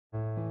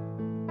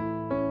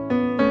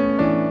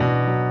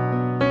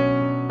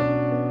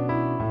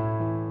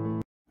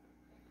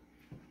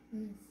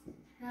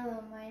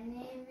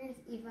name is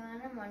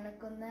Evana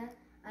Mannukunnel.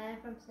 I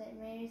am from St.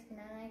 Mary's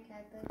Knanaya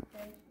Catholic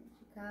Church in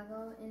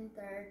Chicago in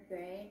 3rd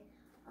grade.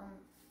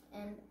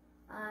 And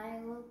I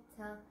will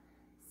tell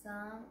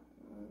Psalm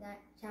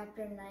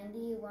chapter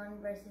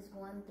 91 verses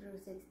 1 through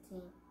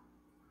 16.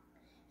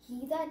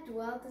 He that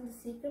dwelleth in the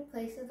secret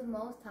place of the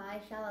Most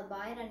High shall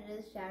abide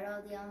under the shadow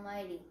of the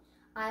Almighty.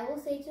 I will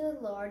say to the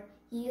Lord,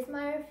 He is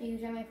my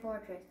refuge and my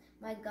fortress.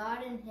 My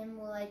God, in Him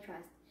will I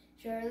trust.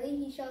 Surely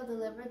He shall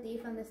deliver thee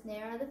from the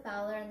snare of the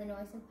fowler and the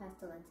noisome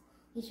pestilence.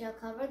 He shall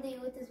cover thee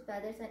with His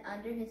feathers, and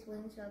under His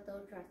wings shalt thou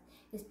trust.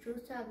 His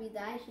truth shall be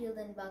thy shield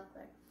and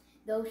buckler.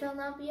 Thou shalt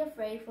not be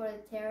afraid for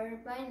the terror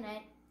by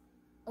night,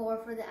 or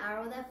for the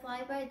arrow that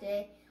fly by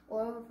day,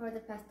 or for the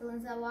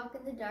pestilence that walk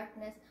in the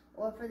darkness,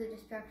 or for the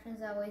destructions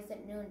that waste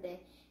at noonday.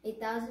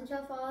 1,000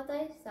 shall fall at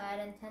thy side,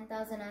 and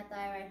 10,000 at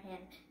thy right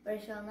hand, but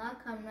it shall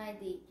not come nigh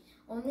thee.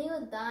 Only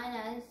with thine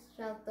eyes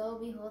shalt thou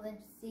behold and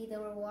see the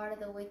reward of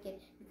the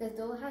wicked, because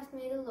thou hast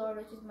made the Lord,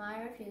 which is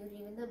my refuge,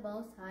 even the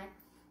Most High,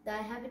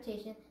 thy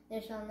habitation.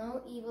 There shall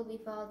no evil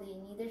befall thee,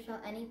 neither shall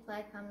any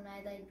plague come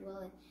nigh thy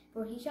dwelling.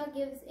 For He shall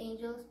give His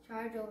angels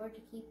charge over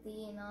to keep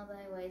thee in all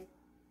thy ways.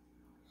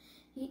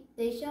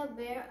 They shall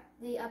bear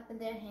thee up in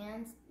their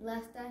hands,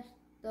 lest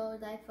thou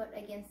thy foot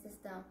against a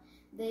stone.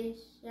 They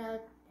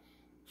shall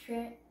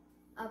tread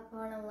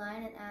upon a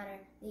lion and adder.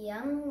 The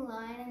young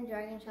lion and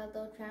dragon shalt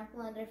thou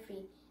trample under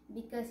feet.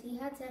 Because He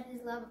hath set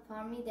His love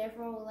upon me,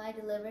 therefore will I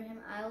deliver him.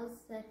 I will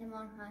set him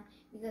on high,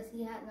 because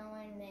he hath known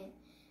my name.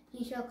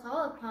 He shall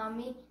call upon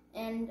me,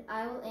 and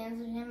I will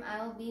answer him.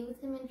 I will be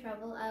with him in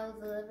trouble. I will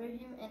deliver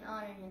him and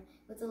honor him.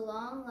 With a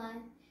long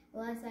life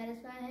will I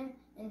satisfy him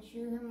and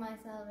shew him my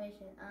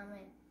salvation.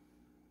 Amen.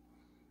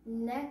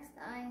 Next,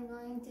 I am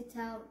going to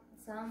tell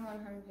Psalm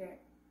 100.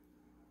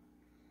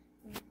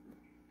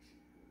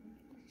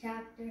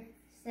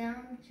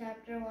 Psalm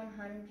chapter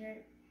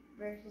 100,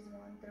 verses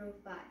 1 through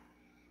 5.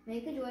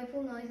 Make a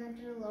joyful noise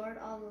unto the Lord,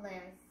 all the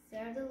lands.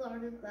 Serve the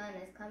Lord with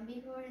gladness. Come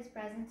before His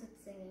presence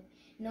with singing.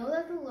 Know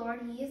that the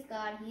Lord, He is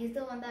God. He is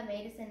the one that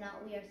made us and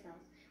not we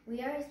ourselves.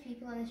 We are His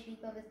people and the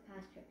sheep of His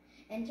pasture.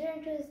 Enter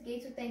into His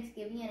gates with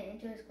thanksgiving and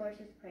into His courts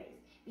with praise.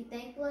 Be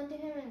thankful unto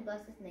Him and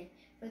bless His name.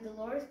 For the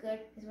Lord is good,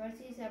 His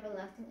mercy is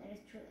everlasting, and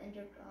His truth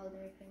endureth all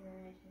the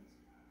generations.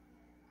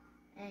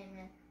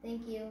 Amen.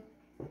 Thank you.